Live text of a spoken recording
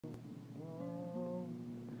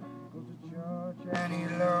and he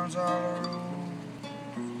learns all the rules.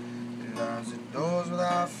 He learns the doors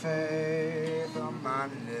without faith are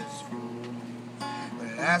mindless fools.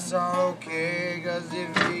 But that's all okay, cause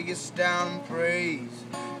if he gets down and prays,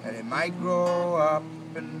 that he might grow up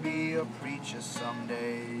and be a preacher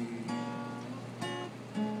someday.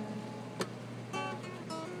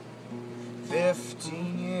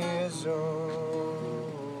 15 years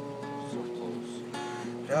old,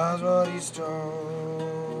 does what he's told,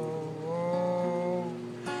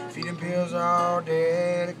 feeding pills all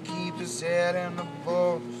day to keep his head in the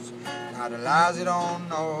books. Now the lies he don't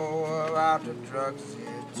know about the drugs he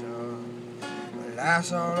took. But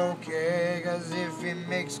that's all okay, cause if he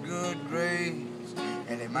makes good grades,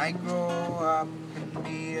 and he might grow up and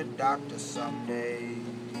be a doctor someday.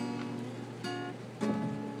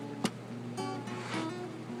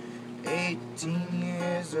 18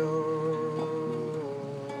 years old,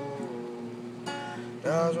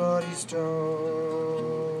 does what he's told.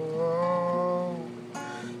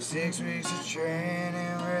 6 weeks of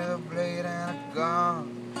training with a blade and a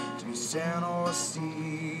gun, to be sent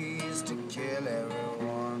overseas to kill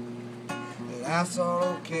everyone. That's all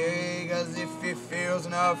okay, cause if he fills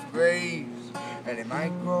enough graves, and he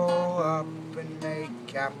might grow up and make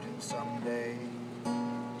captain someday.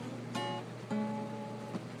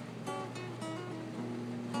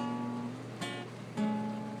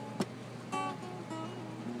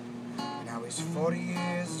 Now he's 40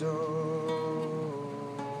 years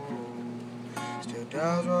old, still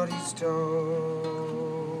does what he's told.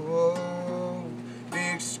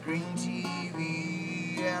 Big screen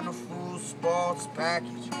TV and a full sports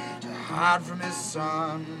package to hide from his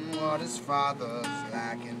son what his father's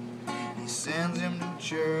lacking. He sends him to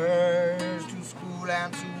church, to school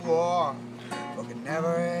and to war, but can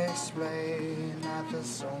never explain that there's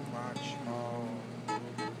so much